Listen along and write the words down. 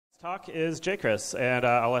Talk is J. Chris, and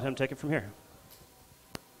I'll let him take it from here.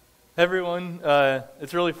 Hey everyone,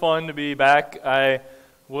 it's really fun to be back. I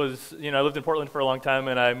lived in Portland for a long time,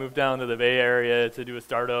 and I moved down to the Bay Area to do a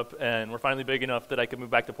startup, and we're finally big enough that I could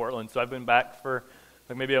move back to Portland. So I've been back for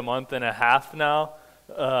maybe a month and a half now.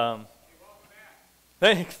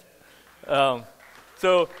 Thanks.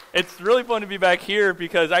 So it's really fun to be back here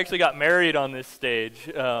because I actually got married on this stage,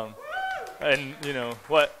 and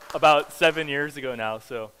about 7 years ago now.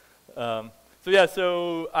 So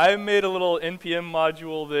I made a little NPM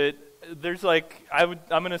module that I'm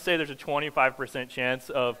going to say there's a 25% chance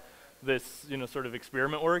of this, sort of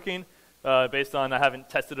experiment working, based on I haven't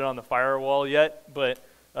tested it on the firewall yet, but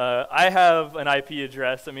I have an IP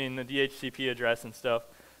address, a DHCP address and stuff,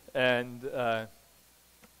 and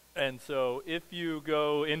so if you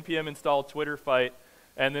go npm install Twitter fight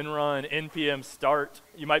and then run npm start,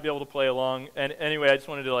 you might be able to play along. And anyway, I just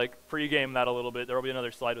wanted to pregame that a little bit. There will be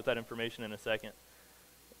another slide with that information in a second.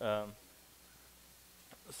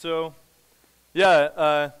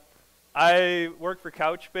 I work for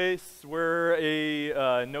Couchbase. We're a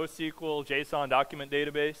NoSQL JSON document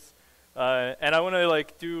database, and I want to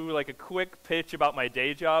do a quick pitch about my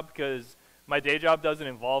day job because my day job doesn't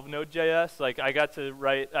involve Node.js. I got to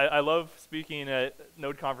write. I love speaking at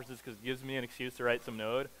Node conferences because it gives me an excuse to write some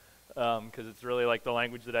Node, because it's really the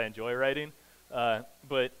language that I enjoy writing.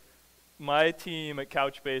 But my team at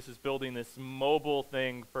Couchbase is building this mobile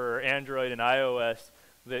thing for Android and iOS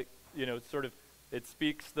that it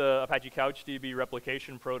speaks the Apache CouchDB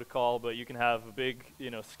replication protocol, but you can have a big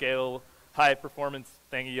scale, high performance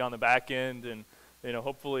thingy on the back end, and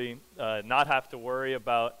hopefully not have to worry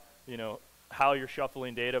about how you're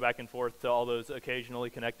shuffling data back and forth to all those occasionally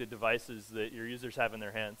connected devices that your users have in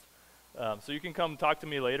their hands. So you can come talk to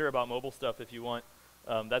me later about mobile stuff if you want.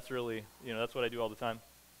 That's really, that's what I do all the time.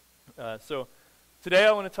 So today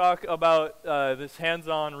I want to talk about this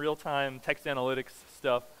hands-on real-time text analytics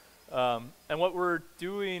stuff. And what we're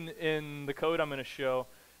doing in the code I'm going to show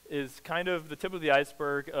is kind of the tip of the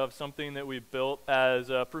iceberg of something that we built as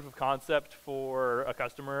a proof of concept for a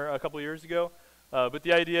customer a couple years ago. But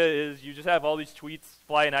the idea is you just have all these tweets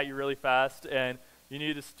flying at you really fast, and you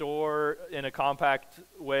need to store in a compact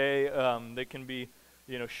way that can be,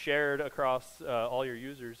 shared across all your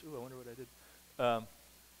users. Ooh, I wonder what I did.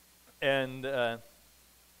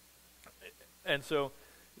 And so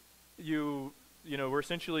we're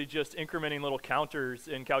essentially just incrementing little counters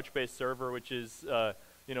in Couchbase Server, which is a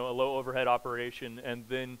low overhead operation, and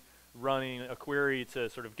then running a query to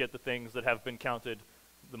sort of get the things that have been counted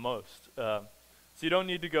the most. So you don't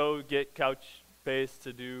need to go get Couchbase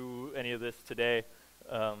to do any of this today,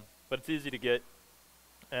 but it's easy to get.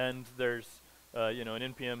 And there's an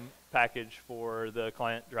npm package for the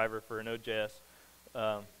client driver for Node.js.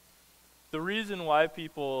 The reason why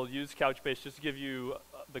people use Couchbase, just to give you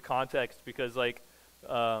the context, because there's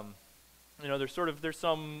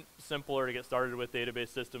some simpler to get started with database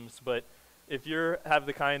systems, but if you have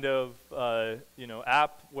the kind of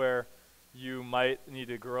app where you might need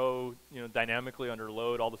to grow dynamically under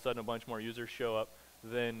load, all of a sudden a bunch more users show up,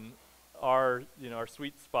 then our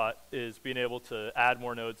sweet spot is being able to add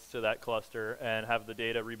more nodes to that cluster and have the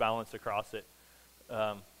data rebalanced across it,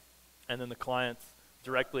 and then the clients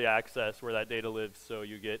directly access where that data lives, so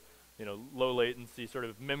you get low latency, sort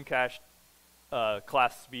of memcached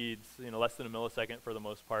class speeds, less than a millisecond for the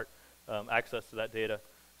most part, access to that data.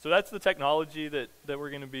 So that's the technology that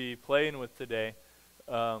we're going to be playing with today.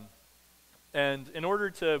 And in order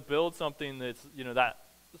to build something that's that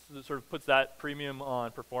sort of puts that premium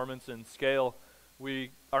on performance and scale,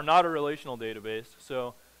 we are not a relational database.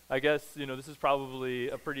 So I guess this is probably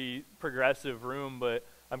a pretty progressive room, but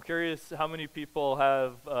I'm curious how many people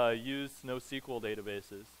have used NoSQL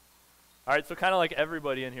databases. All right, so kind of like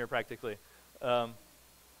everybody in here practically. So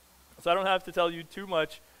I don't have to tell you too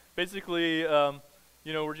much. Basically,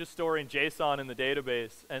 we're just storing JSON in the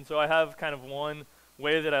database, and so I have kind of one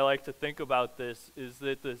way that I like to think about this is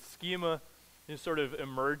that the schema sort of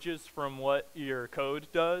emerges from what your code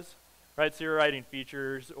does, right? So you're writing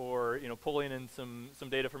features or pulling in some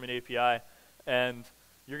data from an API, and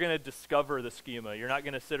you're going to discover the schema. You're not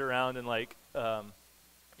going to sit around and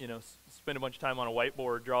spend a bunch of time on a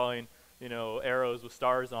whiteboard drawing arrows with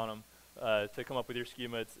stars on them to come up with your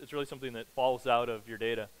schema. It's really something that falls out of your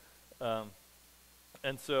data,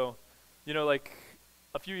 and so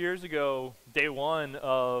a few years ago, day one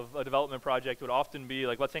of a development project would often be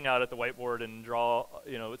let's hang out at the whiteboard and draw,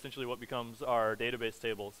 essentially what becomes our database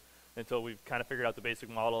tables until we've kind of figured out the basic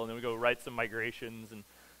model, and then we go write some migrations, and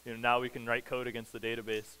now we can write code against the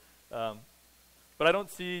database. But I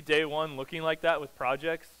don't see day one looking like that with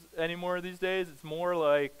projects. anymore these days. It's more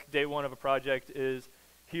like day one of a project is,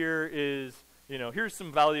 here's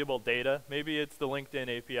some valuable data. Maybe it's the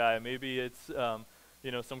LinkedIn API. Maybe it's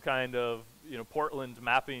some kind of Portland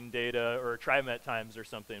mapping data or TriMet times or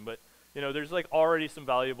something. But there's like already some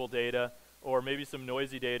valuable data, or maybe some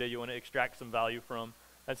noisy data you want to extract some value from.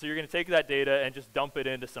 And so you're going to take that data and just dump it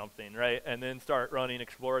into something, right? And then start running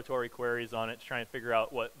exploratory queries on it to try and figure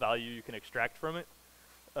out what value you can extract from it.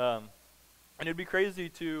 And it'd be crazy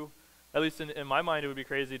to, at least in my mind, it would be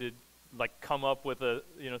crazy to like come up with a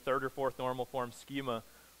third or fourth normal form schema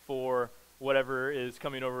for whatever is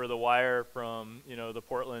coming over the wire from the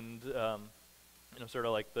Portland, sort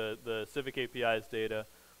of like the Civic API's data,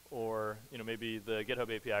 or maybe the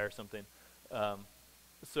GitHub API or something.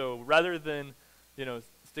 So rather than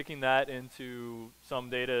sticking that into some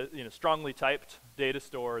data, strongly typed data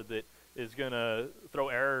store that is going to throw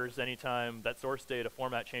errors anytime that source data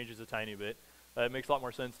format changes a tiny bit, it makes a lot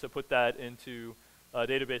more sense to put that into a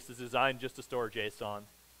database that's designed just to store JSON.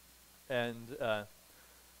 And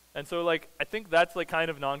so like I think that's like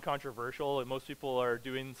kind of non-controversial, and most people are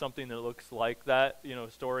doing something that looks like that,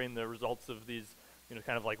 storing the results of these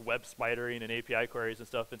kind of like web spidering and API queries and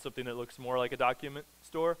stuff in something that looks more like a document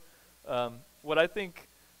store. What I think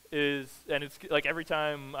is, and it's like every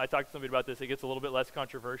time I talk to somebody about this, it gets a little bit less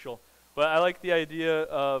controversial, but I like the idea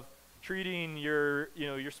of treating your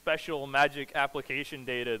special magic application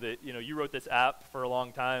data that you wrote this app for a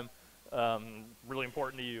long time, really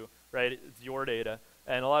important to you, right? It's your data,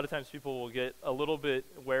 and a lot of times people will get a little bit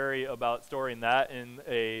wary about storing that in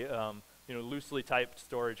a loosely typed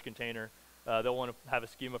storage container. They'll want to have a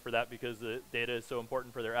schema for that because the data is so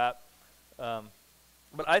important for their app.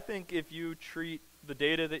 But I think if you treat the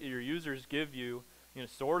data that your users give you,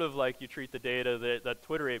 sort of like you treat the data that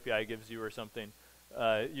Twitter API gives you or something,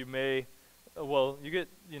 you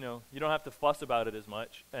don't have to fuss about it as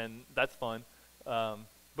much, and that's fun.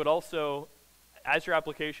 But also, as your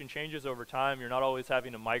application changes over time, you're not always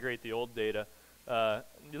having to migrate the old data.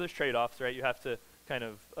 There's trade-offs, right? You have to kind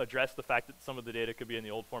of address the fact that some of the data could be in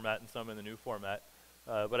the old format and some in the new format.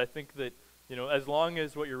 But I think that as long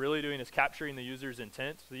as what you're really doing is capturing the user's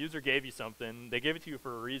intent, the user gave you something, they gave it to you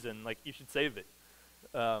for a reason, like you should save it,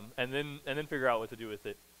 and then figure out what to do with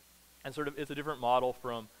it. And sort of it's a different model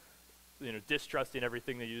from distrusting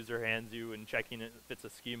everything the user hands you and checking it if it's a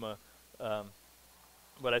schema.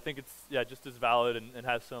 But I think it's just as valid and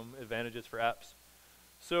has some advantages for apps.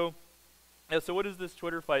 So what is this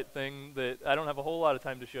Twitter fight thing that I don't have a whole lot of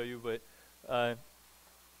time to show you, but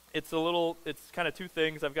it's kind of two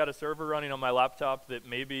things. I've got a server running on my laptop that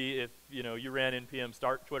maybe if you ran npm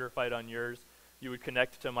start Twitter fight on yours, you would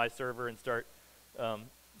connect to my server and start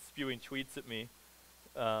spewing tweets at me.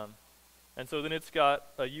 And so then it's got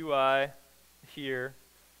a UI here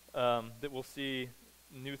that we'll see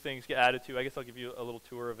new things get added to. I guess I'll give you a little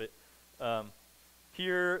tour of it.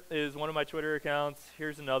 Here is one of my Twitter accounts.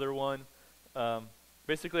 Here's another one.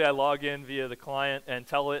 Basically, I log in via the client and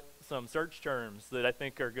tell it some search terms that I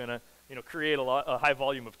think are going to create a high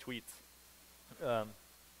volume of tweets.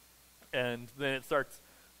 And then it starts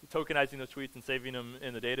tokenizing those tweets and saving them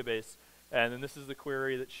in the database. And then this is the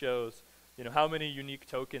query that shows how many unique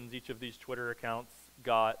tokens each of these Twitter accounts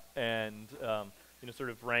got, and sort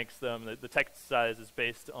of ranks them. The text size is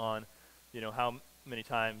based on how many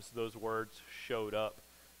times those words showed up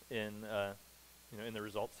in the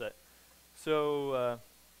result set. So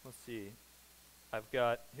let's see.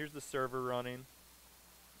 Here's the server running,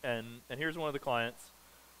 and here's one of the clients.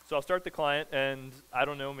 So I'll start the client, and I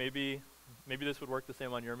don't know, maybe this would work the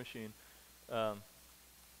same on your machine.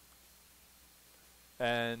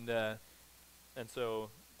 And so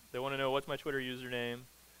they want to know what's my Twitter username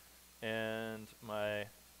and my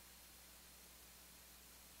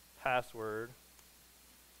password.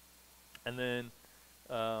 And then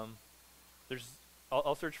I'll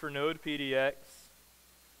search for Node PDX.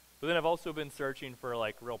 But then I've also been searching for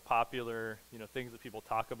like real popular things that people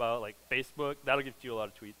talk about, like Facebook. That'll give you a lot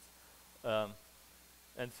of tweets.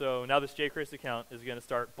 And so now this jchris account is going to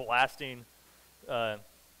start blasting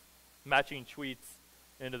matching tweets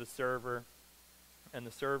into the server, and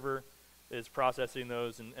the server is processing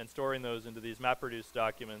those and storing those into these MapReduce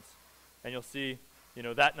documents, and you'll see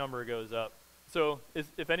that number goes up. So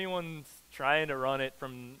if anyone's trying to run it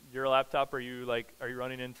from your laptop, are you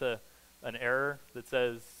running into an error that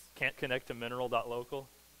says can't connect to mineral.local?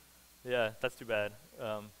 Yeah, that's too bad.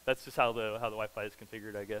 That's just how the Wi-Fi is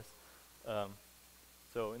configured, I guess.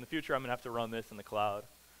 So in the future, I'm going to have to run this in the cloud.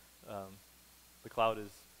 The cloud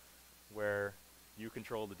is where you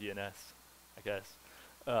control the DNS, I guess.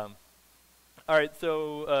 All right,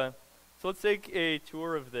 so So let's take a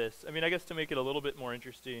tour of this. I mean, I guess to make it a little bit more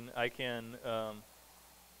interesting, I can,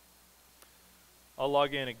 I'll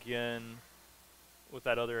log in again with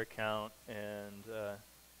that other account, and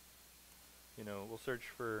we'll search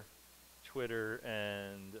for Twitter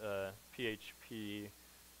and PHP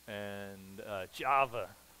and Java.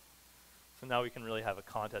 So now we can really have a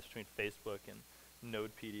contest between Facebook and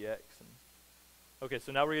Node PDX. Okay,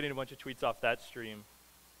 so now we're getting a bunch of tweets off that stream,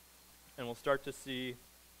 and we'll start to see,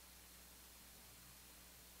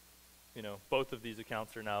 both of these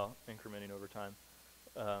accounts are now incrementing over time.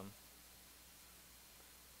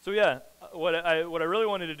 So yeah, what I really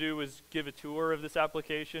wanted to do was give a tour of this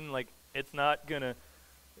application. Like, it's not gonna,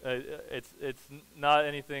 it's not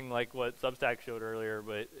anything like what Substack showed earlier,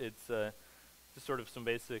 but it's just sort of some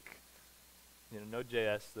basic,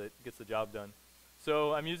 Node.js that gets the job done.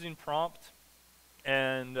 So I'm using prompt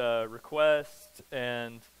and request,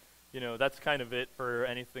 and that's kind of it for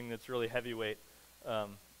anything that's really heavyweight.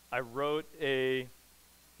 I wrote a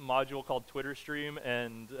module called Twitter Stream,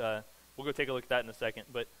 and we'll go take a look at that in a second.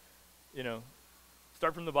 But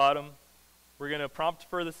start from the bottom. We're going to prompt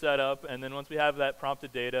for the setup, and then once we have that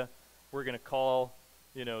prompted data, we're going to call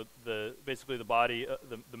basically the body,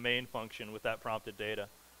 the main function with that prompted data.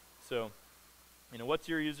 So what's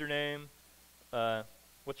your username?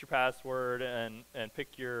 What's your password? And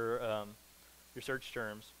pick your search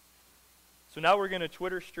terms. So now we're going to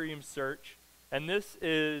Twitter Stream search. And this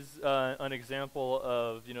is an example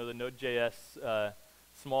of, the Node.js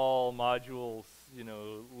small modules,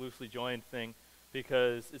 loosely joined thing,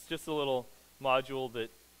 because it's just a little module that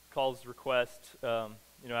calls request,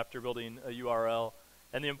 after building a URL.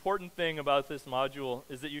 And the important thing about this module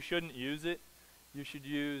is that you shouldn't use it. You should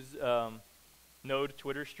use Node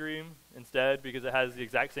Twitter Stream instead, because it has the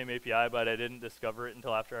exact same API, but I didn't discover it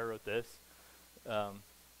until after I wrote this.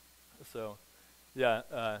 So,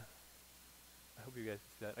 yeah. I hope you guys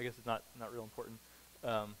see that. I guess it's not real important.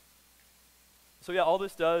 So yeah, all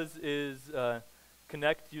this does is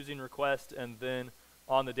connect using request, and then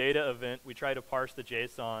on the data event, we try to parse the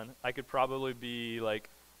JSON. I could probably be like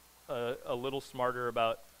a little smarter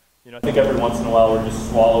about, I think every once in a while we're just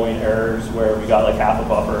swallowing errors where we got like half a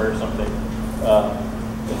buffer or something,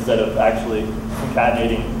 instead of actually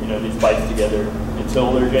concatenating, these bytes together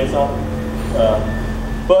until they're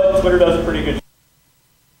JSON. But Twitter does a pretty good job.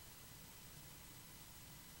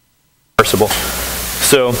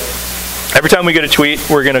 So every time we get a tweet,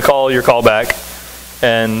 we're going to call your callback,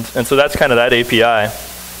 and so that's kind of that API.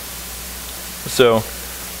 So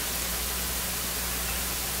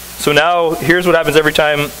now here's what happens every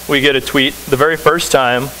time we get a tweet. The very first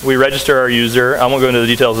time we register our user, I won't go into the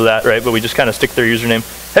details of that, right? But we just kind of stick their username.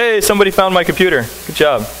 Hey, somebody found my computer. Good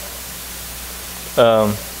job.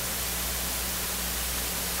 Oh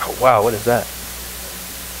wow, what is that?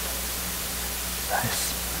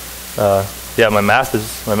 Nice. Yeah, my math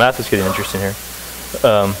is getting interesting here.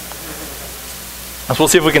 So we'll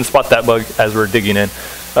see if we can spot that bug as we're digging in.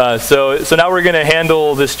 So now we're going to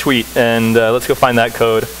handle this tweet, and let's go find that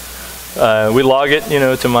code. We log it,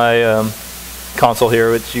 to my console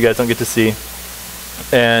here, which you guys don't get to see,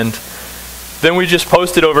 and then we just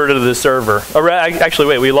post it over to the server. Actually,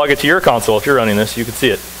 wait, we log it to your console. If you're running this, you can see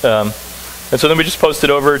it. And so then we just post it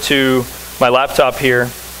over to my laptop here,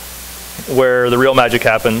 where the real magic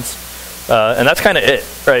happens. And that's kind of it,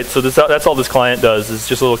 right? So that's all this client does, is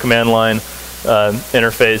just a little command line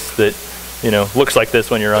interface that, looks like this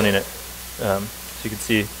when you're running it. So you can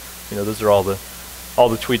see, those are all the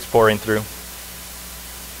tweets pouring through.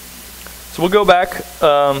 So we'll go back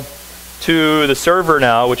to the server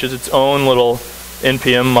now, which is its own little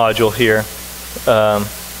npm module here.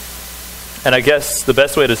 And I guess the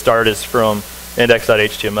best way to start is from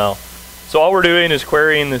index.html. So all we're doing is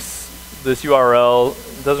querying this URL.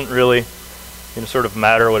 It doesn't really sort of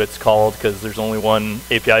matter what it's called, because there's only one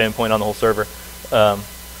API endpoint on the whole server.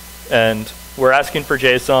 And we're asking for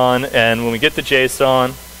JSON, and when we get the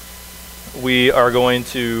JSON, we are going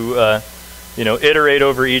to iterate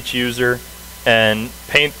over each user and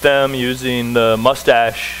paint them using the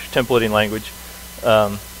mustache templating language.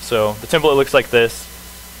 So the template looks like this.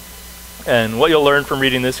 And what you'll learn from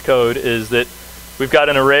reading this code is that we've got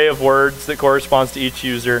an array of words that corresponds to each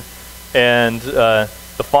user, and the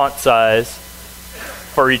font size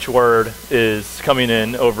for each word is coming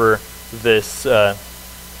in over this this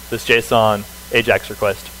JSON AJAX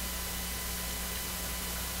request.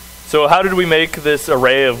 So how did we make this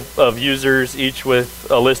array of users, each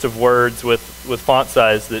with a list of words with font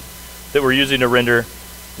size that we're using to render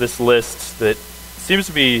this list that seems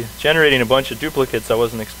to be generating a bunch of duplicates I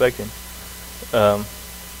wasn't expecting? Oh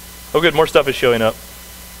good, more stuff is showing up.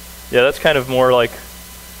 Yeah, that's kind of more like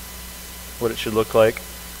what it should look like.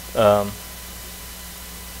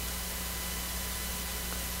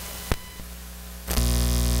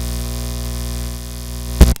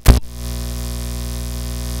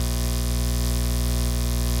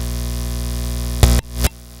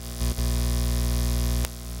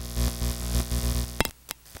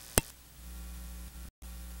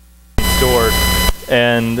 Stored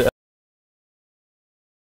and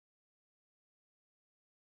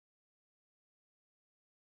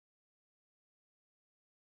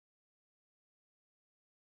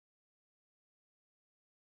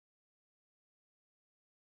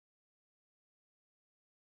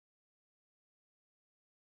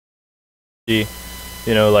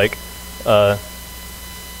like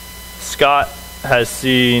Scott has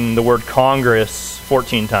seen the word Congress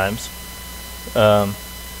 14 times,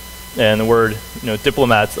 and the word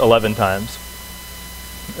diplomats 11 times,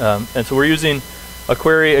 and so we're using a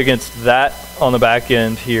query against that on the back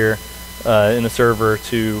end here in the server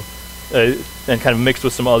to and kind of mixed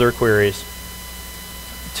with some other queries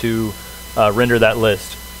to render that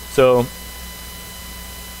list. So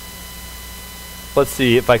let's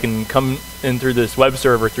see if I can come in through this web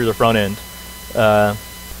server through the front end.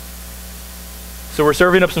 So we're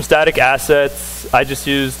serving up some static assets. I just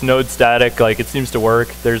used node static, like it seems to work.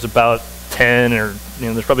 There's about 10 or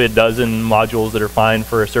there's probably a dozen modules that are fine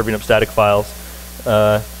for serving up static files.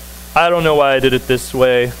 I don't know why I did it this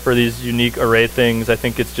way for these unique array things. I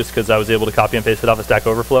think it's just because I was able to copy and paste it off of Stack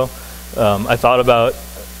Overflow. I thought about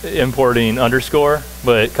importing underscore,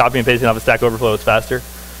 but copy and pasting off of Stack Overflow is faster.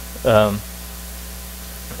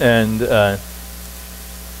 And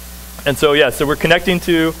so yeah, so we're connecting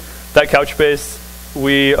to that Couchbase.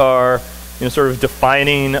 We are sort of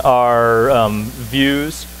defining our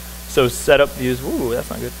views. So setup views, ooh, that's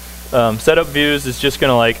not good. Setup views is just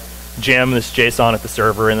gonna like jam this JSON at the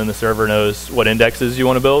server, and then the server knows what indexes you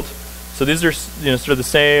want to build. So these are sort of the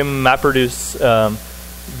same MapReduce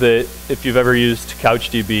that if you've ever used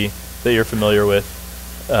CouchDB that you're familiar with.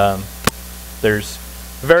 There's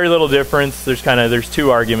very little difference. There's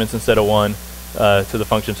two arguments instead of one to the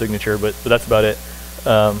function signature, but that's about it.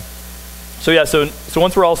 So yeah, so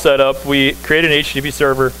once we're all set up, we create an HTTP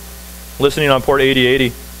server listening on port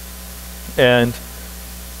 8080, and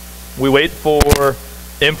we wait for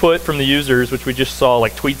input from the users, which we just saw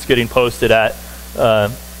like tweets getting posted at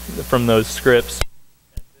from those scripts.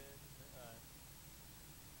 And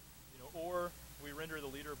then, or we render the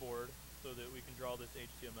leaderboard so that we can draw this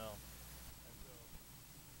HTML. And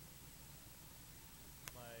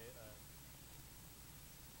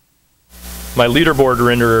so my leaderboard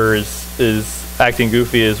renderer is acting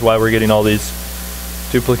goofy, is why we're getting all these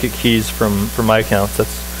duplicate keys from my accounts.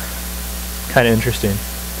 That's kind of interesting.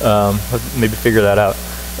 Maybe figure that out.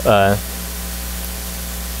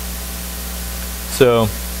 So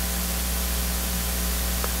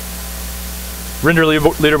render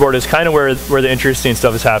leaderboard is kind of where the interesting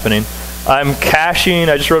stuff is happening. I'm caching.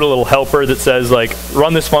 I just wrote a little helper that says like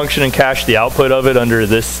run this function and cache the output of it under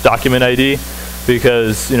this document ID,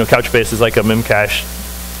 because Couchbase is like a memcache.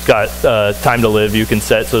 It's got time to live you can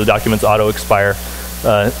set so the documents auto expire,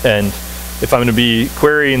 and if I'm going to be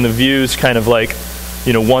querying the views kind of like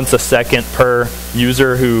once a second per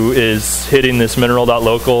user who is hitting this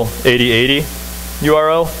mineral.local 8080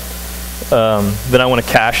 URL, then I want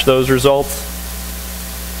to cache those results.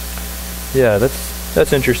 Yeah,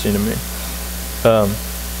 that's interesting to me.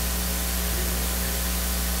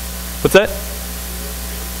 What's that?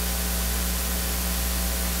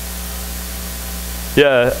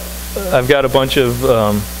 Yeah, I've got a bunch of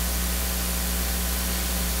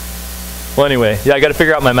well, anyway, yeah, I got to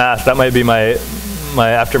figure out my math. That might be my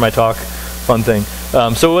after my talk fun thing.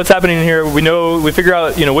 So what's happening here? We figure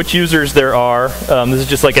out which users there are. This is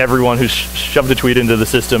just like everyone who's shoved a tweet into the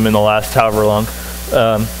system in the last however long,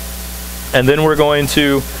 and then we're going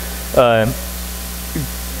to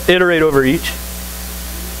iterate over each.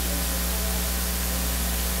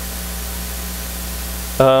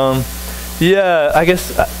 Yeah, I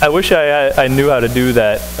guess I wish I knew how to do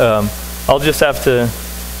that. I'll just have to.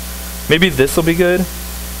 Maybe this will be good.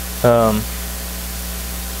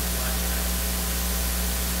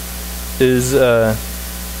 Is that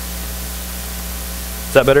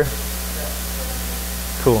better?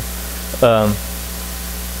 Cool.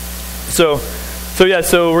 So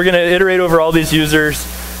we're going to iterate over all these users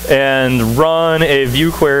and run a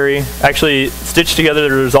view query. Actually, stitch together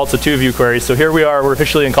the results of two view queries. So here we are. We're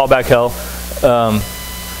officially in callback hell,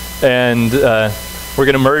 and we're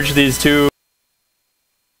going to merge these two.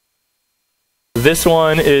 This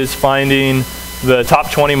one is finding the top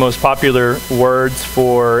 20 most popular words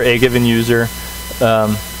for a given user,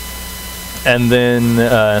 and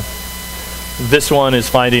then this one is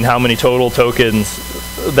finding how many total tokens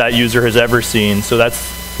that user has ever seen. So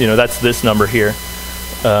that's this number here.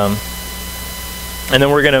 And then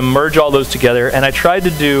we're going to merge all those together. And I tried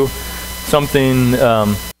to do something.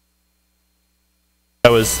 I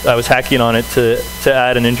was hacking on it to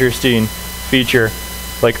add an interesting feature.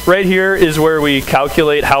 Like right here is where we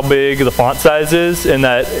calculate how big the font size is in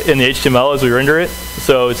the HTML as we render it.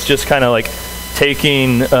 So it's just kind of like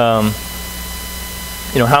taking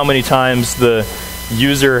how many times the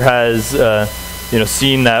user has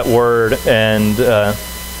seen that word and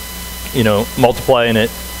multiplying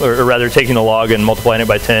it, or rather taking the log and multiplying it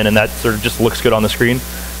by 10, and that sort of just looks good on the screen.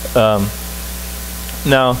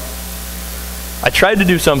 Now, I tried to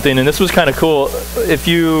do something, and this was kind of cool. If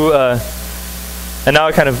you, and now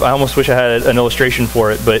I almost wish I had an illustration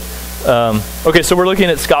for it, but okay, so we're looking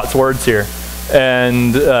at Scott's words here,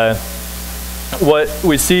 and what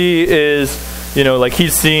we see is, like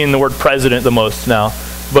he's seeing the word president the most now,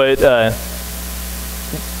 but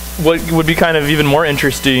what would be kind of even more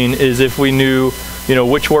interesting is if we knew,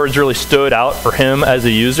 which words really stood out for him as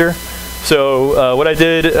a user. So what I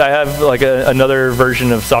did, I have like another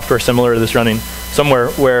version of software similar to this running somewhere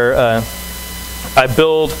where I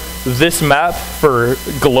build this map for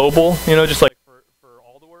global, just like for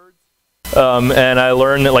all the words. And I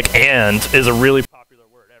learned that like and is a really popular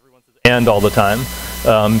word. Everyone says and all the time.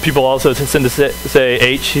 People also tend to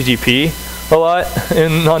say HTTP a lot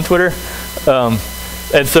on Twitter.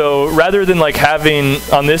 And so rather than like having,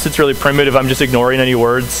 on this it's really primitive, I'm just ignoring any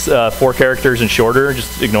words, 4 characters and shorter,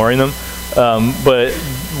 just ignoring them. But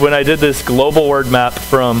when I did this global word map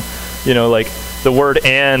from, like the word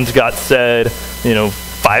and got said,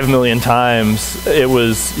 5 million times, it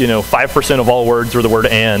was, 5% of all words were the word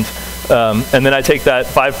and. And then I take that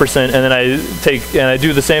 5% and then I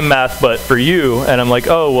do the same math but for you, and I'm like,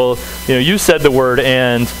 oh, well, you said the word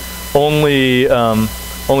and only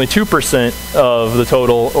 2% of the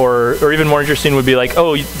total, or even more interesting would be like,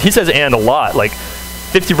 oh, he says and a lot, like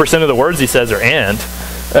 50% of the words he says are and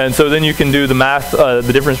so then you can do the math,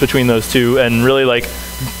 the difference between those two, and really like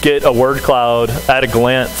get a word cloud at a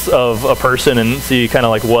glance of a person and see kind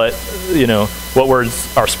of like what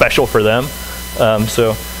words are special for them.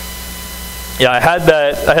 So yeah, I had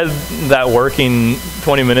that working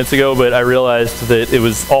 20 minutes ago, but I realized that it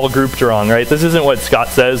was all grouped wrong, right? This isn't what Scott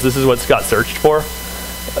says, this is what Scott searched for.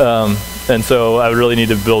 And so I would really need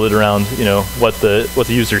to build it around, what the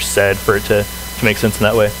user said for it to make sense in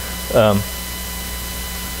that way.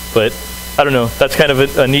 But I don't know. That's kind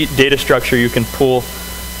of a neat data structure you can pull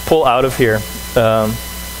out of here.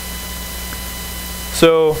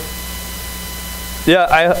 So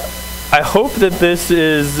yeah, I hope that this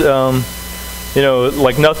is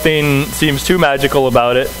like nothing seems too magical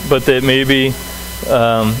about it, but that maybe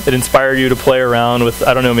it inspired you to play around with,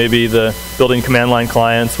 I don't know, maybe the building command line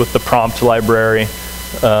clients with the prompt library,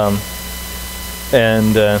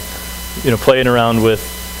 and playing around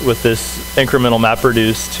with this incremental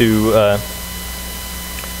MapReduce to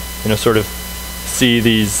sort of see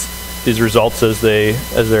these results as they're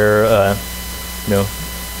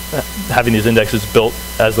having these indexes built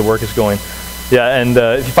as the work is going. Yeah, and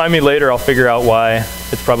if you find me later, I'll figure out why.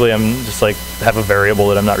 It's probably I'm just like have a variable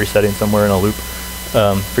that I'm not resetting somewhere in a loop.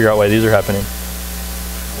 Figure out why these are happening.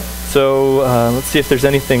 So let's see if there's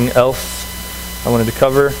anything else I wanted to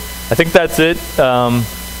cover. I think that's it.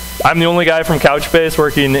 I'm the only guy from Couchbase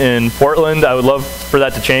working in Portland. I would love for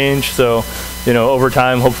that to change. So over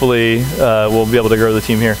time, hopefully, we'll be able to grow the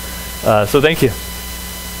team here. So thank you.